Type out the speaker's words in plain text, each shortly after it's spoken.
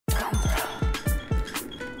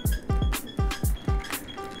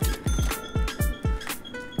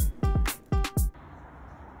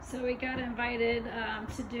invited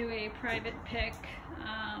to do a private pick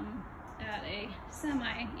at a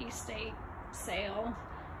semi-estate sale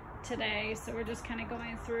today. So we're just kind of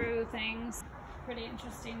going through things. Pretty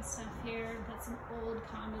interesting stuff here. Got some old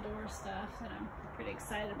Commodore stuff that I'm pretty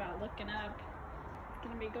excited about looking up.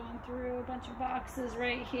 Gonna be going through a bunch of boxes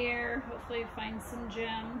right here. Hopefully find some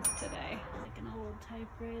gems today. Like an old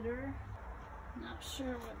typewriter. Not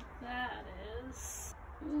sure what that is.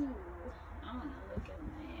 Ooh, I'm gonna look in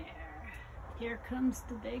there. Here comes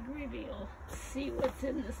the big reveal. Let's see what's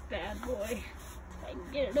in this bad boy. If I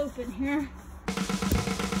can get it open here.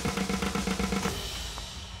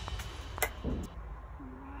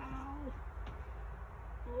 Wow.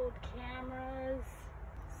 Old cameras.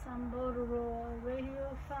 Some Motorola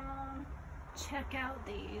radio phone. Check out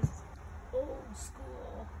these old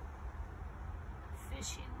school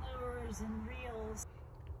fishing lures and reels.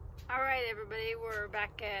 All right, everybody, we're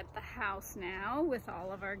back at the house now with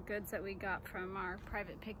all of our goods that we got from our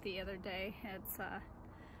private pick the other day. It's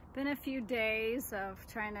been a few days of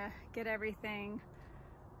trying to get everything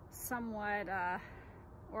somewhat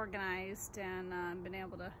organized and been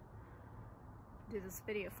able to do this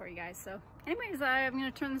video for you guys. So anyways, I'm going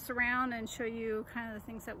to turn this around and show you kind of the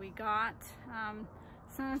things that we got.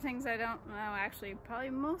 Some of the things I don't know, actually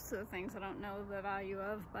probably most of the things I don't know the value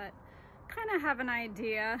of, but kind of have an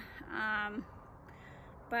idea.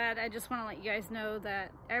 But I just want to let you guys know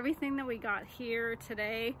that everything that we got here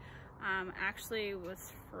today actually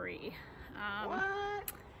was free.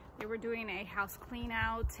 What? They were doing a house clean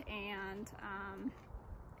out, and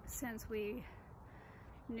since we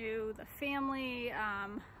knew the family,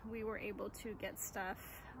 we were able to get stuff,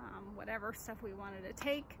 whatever stuff we wanted to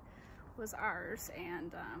take was ours.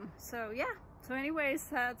 And so yeah, so anyways,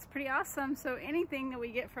 that's pretty awesome. So anything that we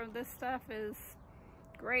get from this stuff is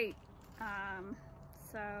great.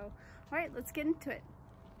 So all right, let's get into it.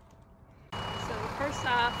 So first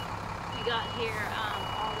off, we got here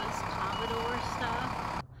all this Commodore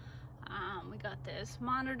stuff. We got this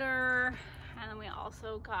monitor, and then we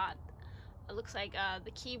also got, it looks like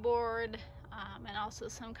the keyboard, and also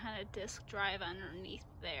some kind of disk drive underneath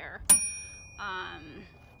there.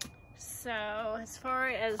 So as far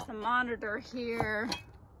as the monitor here,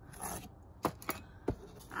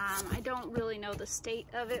 I don't really know the state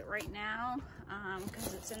of it right now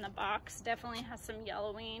because it's in the box. Definitely has some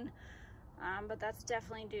yellowing, but that's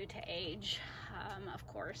definitely due to age, of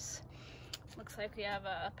course. Looks like we have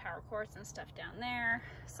power cords and stuff down there.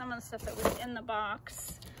 Some of the stuff that was in the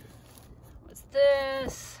box was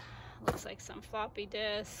this. Looks like some floppy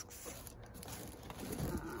disks.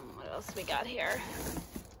 What else we got here?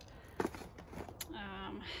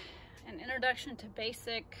 An introduction to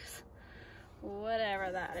basics,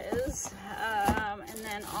 whatever that is. And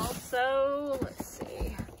then also, let's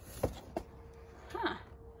see.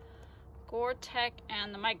 Gore-Tex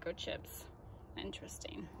and the microchips.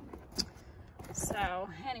 Interesting. So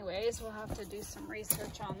anyways, we'll have to do some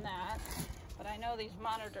research on that. But I know these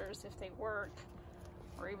monitors, if they work,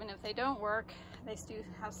 or even if they don't work, they do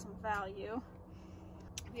have some value.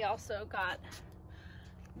 We also got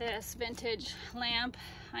this vintage lamp.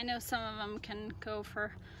 I know some of them can go for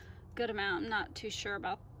a good amount. I'm not too sure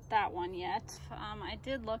about that one yet. I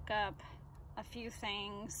did look up a few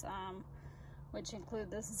things, which include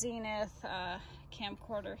this Zenith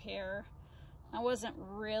camcorder here. It wasn't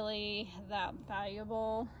really that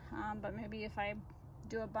valuable, but maybe if I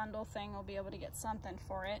do a bundle thing, I'll be able to get something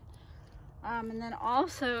for it. And then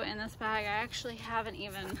also in this bag, I actually haven't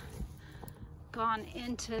even gone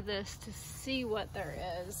into this to see what there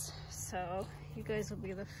is. So you guys will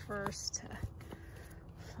be the first to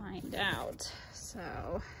find out.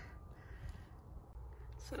 So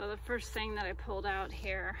the first thing that I pulled out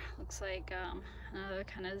here looks like another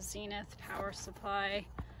kind of Zenith power supply.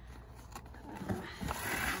 I'm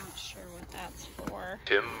not sure what that's for.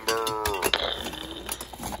 Timber.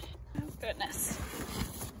 Oh goodness.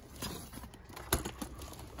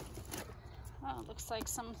 Oh, it looks like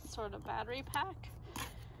some sort of battery pack,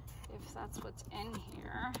 if that's what's in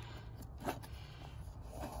here.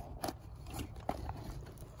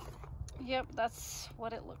 Yep, that's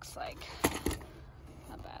what it looks like.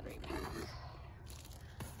 A battery pack.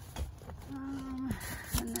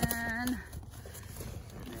 And then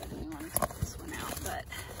I really want to take this one out, but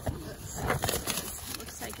let's see what it is. It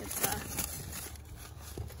looks like it's a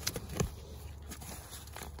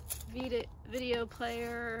video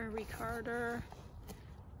player, recorder.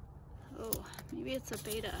 Oh, maybe it's a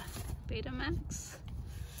Betamax,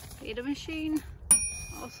 beta machine,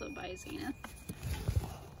 also by Zenith.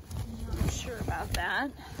 I'm not sure about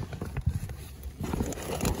that.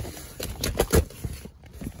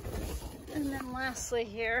 And then lastly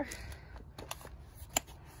here,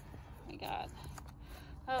 got?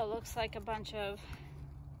 Oh, looks like a bunch of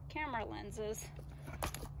camera lenses.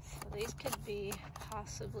 So these could be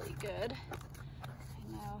possibly good.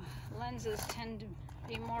 I know lenses tend to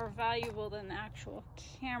be more valuable than the actual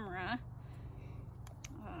camera.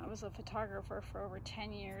 I was a photographer for over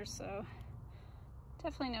 10 years, so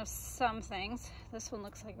definitely know some things. This one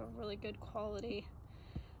looks like a really good quality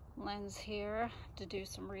lens here. To do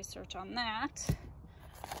some research on that.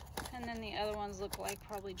 And then the other ones look like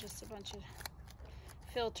probably just a bunch of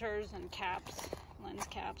filters and caps, lens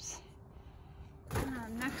caps.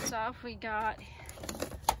 Next off, we got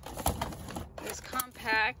this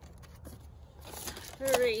compact,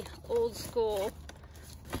 very old school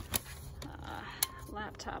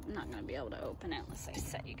laptop. I'm not going to be able to open it unless I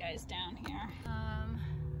set you guys down here.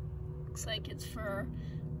 Looks like it's for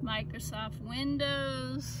Microsoft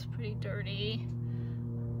Windows. Pretty dirty.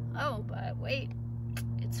 Oh, but wait,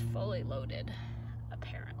 it's fully loaded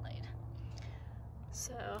apparently.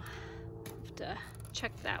 So have to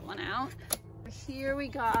check that one out. Here we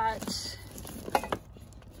got,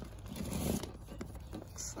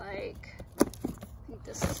 looks like, I think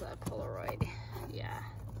this is a Polaroid. Yeah.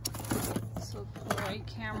 So Polaroid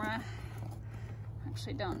camera.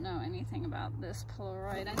 Actually don't know anything about this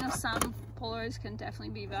Polaroid. I know some Polaroids can definitely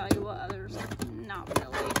be valuable, others not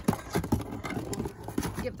really.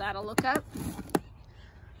 Give that a look up.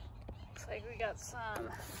 Looks like we got some,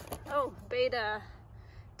 oh, beta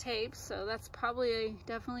tapes, so that's probably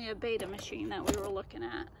definitely a beta machine that we were looking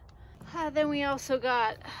at. Then we also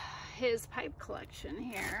got his pipe collection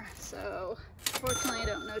here. So fortunately I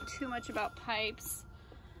don't know too much about pipes,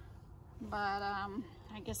 but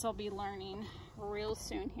I guess I'll be learning real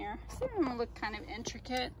soon here. Some of them look kind of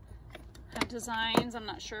intricate, have designs. I'm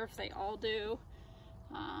not sure if they all do,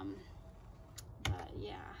 but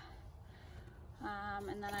yeah.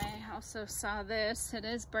 And then I also saw this. It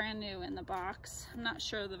is brand new in the box. I'm not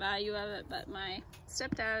sure the value of it, but my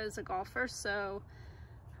stepdad is a golfer, so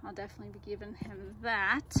I'll definitely be giving him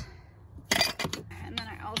that. And then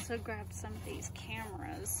I also grabbed some of these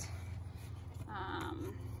cameras.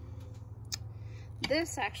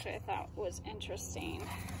 This actually I thought was interesting,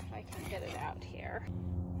 if I can get it out here.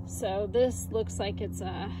 So this looks like it's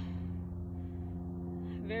a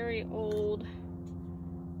very old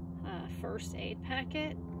first aid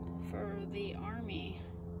packet for the Army.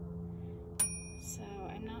 So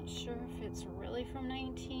I'm not sure if it's really from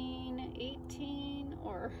 1918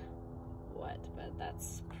 or what, but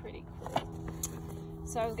that's pretty cool.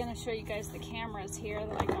 So I was going to show you guys the cameras here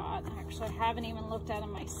that I got. Actually, I haven't even looked at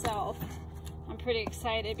them myself. I'm pretty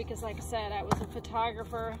excited because, like I said, I was a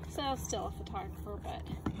photographer, so I'm still a photographer, but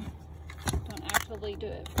don't actively do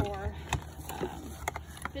it for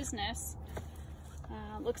business.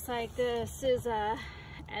 Looks like this is a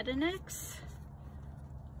Edinix.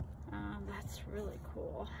 That's really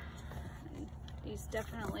cool. And these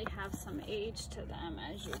definitely have some age to them,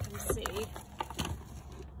 as you can see.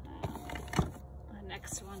 The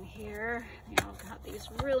next one here, they all got these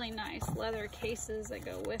really nice leather cases that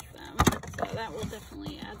go with them, so that will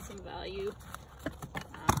definitely add some value.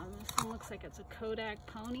 This one looks like it's a Kodak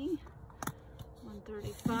Pony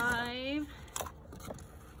 135.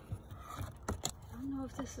 I don't know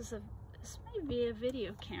if this is this may be a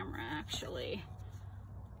video camera actually.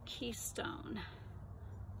 Keystone.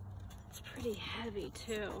 It's pretty heavy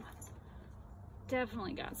too.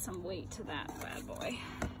 Definitely got some weight to that bad boy.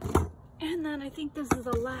 And then I think this is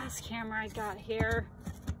the last camera I got here,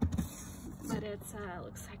 but it's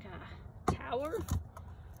looks like a tower.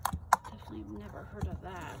 Definitely never heard of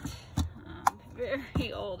that.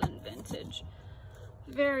 Very old and vintage.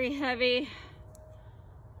 Very heavy.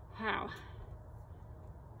 Wow.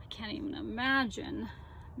 I can't even imagine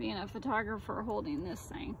being a photographer holding this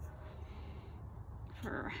thing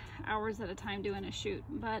for hours at a time doing a shoot.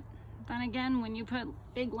 But then again, when you put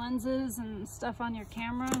big lenses and stuff on your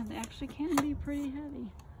camera, they actually can be pretty heavy.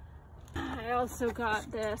 I also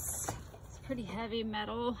got this, it's pretty heavy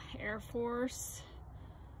metal Air Force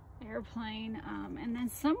airplane. And then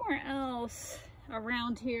somewhere else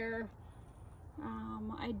around here,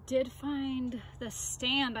 I did find the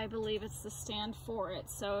stand. I believe it's the stand for it.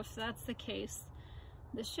 So if that's the case,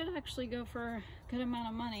 this should actually go for a good amount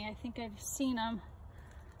of money. I think I've seen them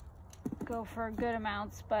go for good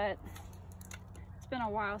amounts, but it's been a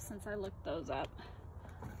while since I looked those up.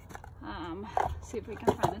 See if we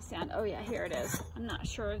can find the stand. Oh yeah, here it is. I'm not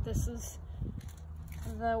sure if this is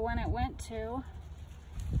the one it went to,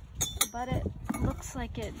 but it looks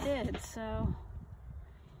like it did, so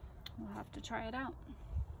we'll have to try it out.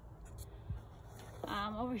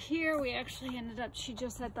 Over here, we actually ended up, she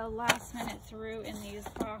just at the last minute threw in these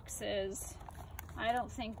boxes I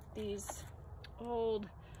don't think these old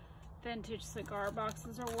vintage cigar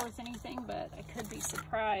boxes are worth anything, but I could be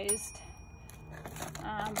surprised.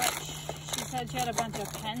 But she said she had a bunch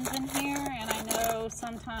of pens in here, and I know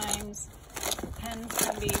sometimes pens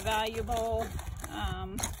can be valuable.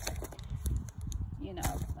 You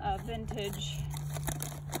know, vintage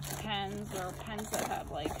pens or pens that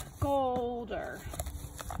have like gold or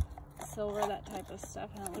silver, that type of stuff.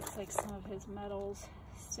 And it looks like some of his metals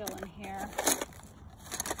still in here.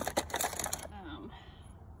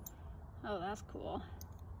 Oh, that's cool.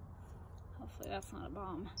 Hopefully that's not a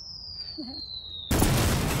bomb.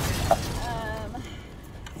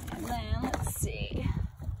 And then let's see.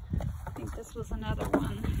 I think this was another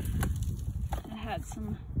one. It had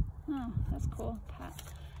some, oh, that's cool.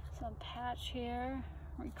 Some patch here,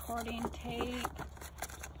 recording tape.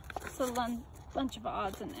 It's a bunch of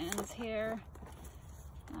odds and ends here.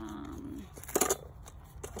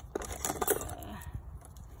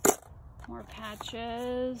 More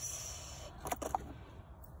patches.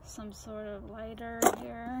 Some sort of lighter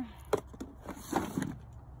here.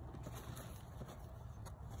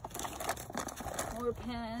 More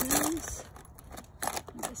pens.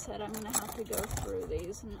 Like I said, I'm gonna have to go through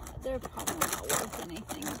these, and they're probably not worth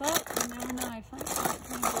anything, but you never know. I find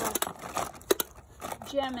a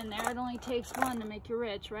gem in there. It only takes one to make you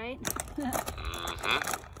rich, right?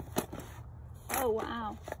 Oh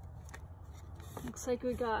wow. Looks like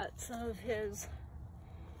we got some of his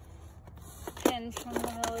pins from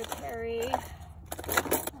the military.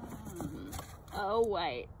 Oh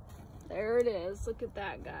wait, there it is. Look at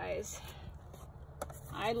that, guys.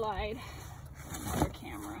 I lied. Another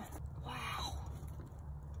camera. Wow.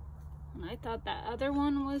 And I thought that other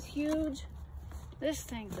one was huge. This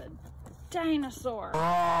thing's a dinosaur.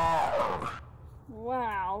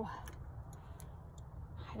 Wow.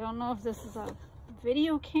 I don't know if this is a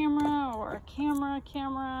video camera or a camera.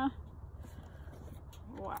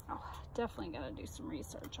 Wow. Definitely gotta do some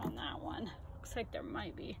research on that one. Looks like there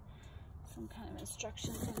might be some kind of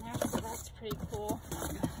instructions in there, so that's pretty cool.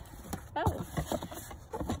 Oh,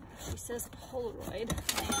 she says Polaroid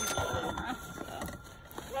camera, so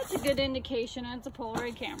that's a good indication it's a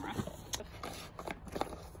Polaroid camera.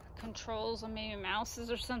 Controls and maybe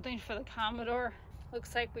mouses or something for the Commodore.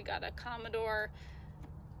 Looks like we got a Commodore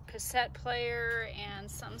cassette player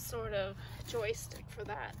and some sort of joystick for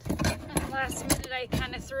that. Last minute I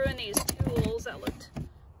kind of threw in these tools that looked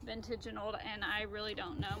vintage and old, and I really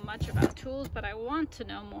don't know much about tools, but I want to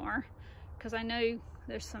know more because I know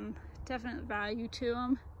there's some definite value to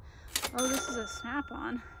them. Oh, this is a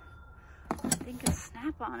Snap-on. I think a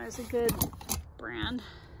Snap-on is a good brand.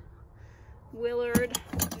 Willard,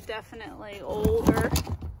 definitely older.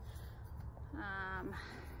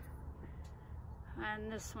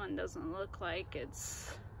 And this one doesn't look like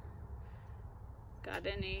it's got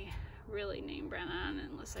any really name brand on it,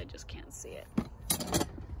 unless I just can't see it.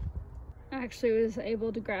 I actually was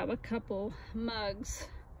able to grab a couple mugs.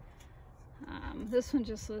 This one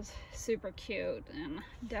just was super cute and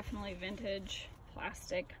definitely vintage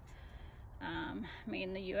plastic, made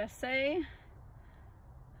in the USA.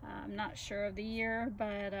 I'm not sure of the year,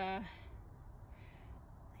 but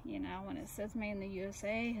you know, when it says made in the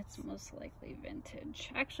USA, it's most likely vintage.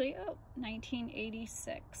 Actually, oh,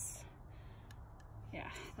 1986. Yeah,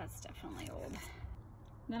 that's definitely old.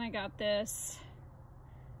 Then I got this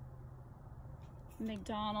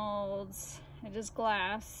McDonald's, it is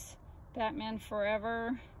glass, Batman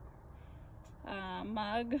Forever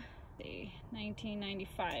mug. The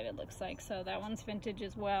 1995 it looks like, so that one's vintage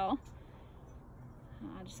as well.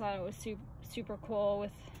 I just thought it was super cool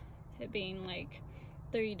with it being like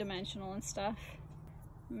 3-dimensional and stuff.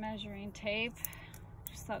 Measuring tape,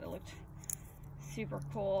 just thought it looked super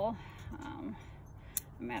cool. I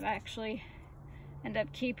might actually end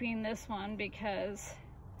up keeping this one because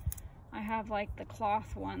I have like the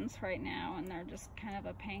cloth ones right now, and they're just kind of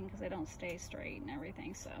a pain because they don't stay straight and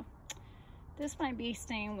everything. So this might be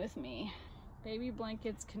staying with me. Baby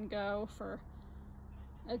blankets can go for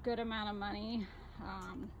a good amount of money.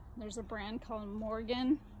 There's a brand called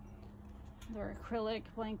Morgan. They're acrylic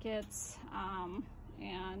blankets,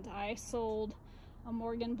 and I sold a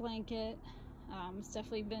Morgan blanket. It's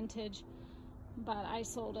definitely vintage, but I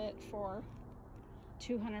sold it for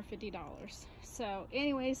 $250. So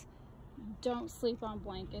anyways, don't sleep on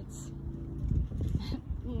blankets.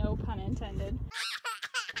 No pun intended.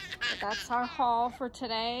 But that's our haul for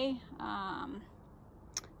today. I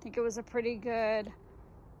think it was a pretty good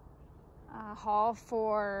haul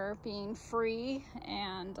for being free,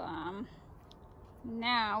 and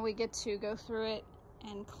now we get to go through it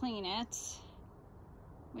and clean it,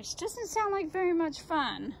 which doesn't sound like very much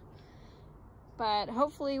fun, but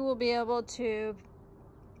hopefully we'll be able to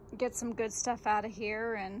get some good stuff out of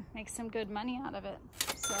here and make some good money out of it.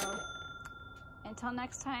 So until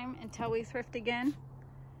next time, until we thrift again,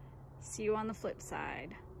 see you on the flip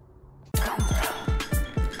side.